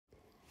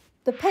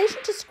The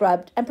patient is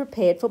scrubbed and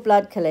prepared for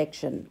blood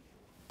collection.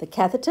 The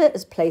catheter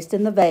is placed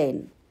in the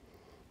vein.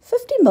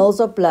 50 ml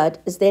of blood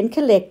is then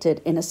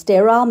collected in a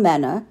sterile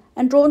manner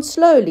and drawn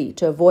slowly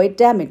to avoid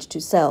damage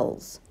to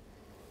cells.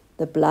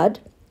 The blood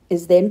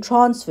is then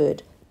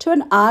transferred to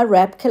an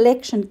Irap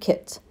collection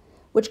kit,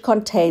 which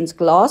contains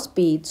glass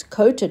beads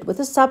coated with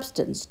a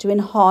substance to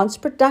enhance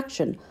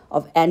production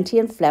of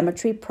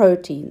anti-inflammatory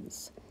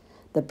proteins.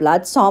 The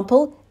blood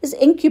sample is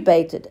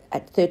incubated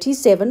at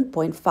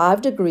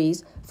 37.5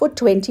 degrees for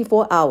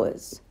 24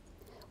 hours.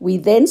 We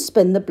then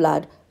spin the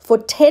blood for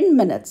 10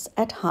 minutes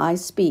at high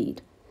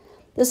speed.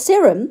 The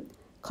serum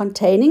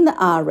containing the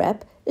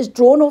Irap is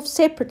drawn off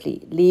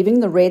separately, leaving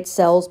the red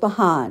cells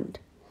behind.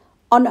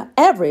 On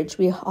average,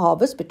 we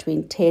harvest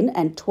between 10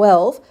 and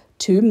 12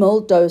 2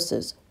 ml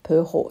doses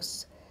per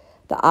horse.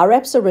 The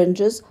Irap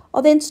syringes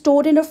are then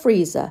stored in a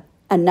freezer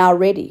and now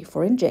ready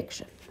for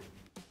injection.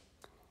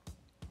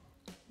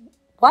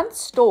 Once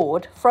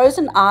stored,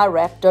 frozen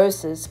Irap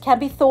doses can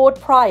be thawed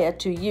prior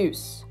to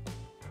use.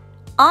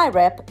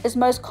 Irap is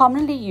most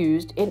commonly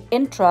used in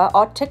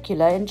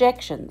intra-articular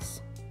injections.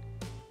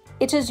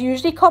 It is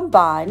usually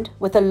combined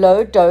with a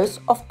low dose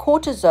of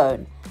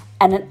cortisone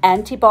and an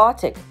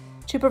antibiotic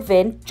to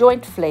prevent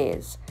joint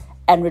flares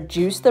and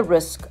reduce the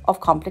risk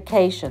of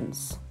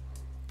complications.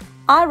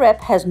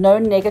 Irap has no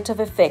negative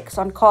effects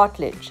on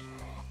cartilage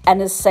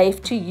and is safe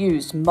to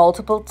use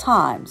multiple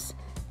times,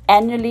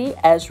 annually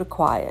as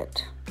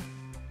required.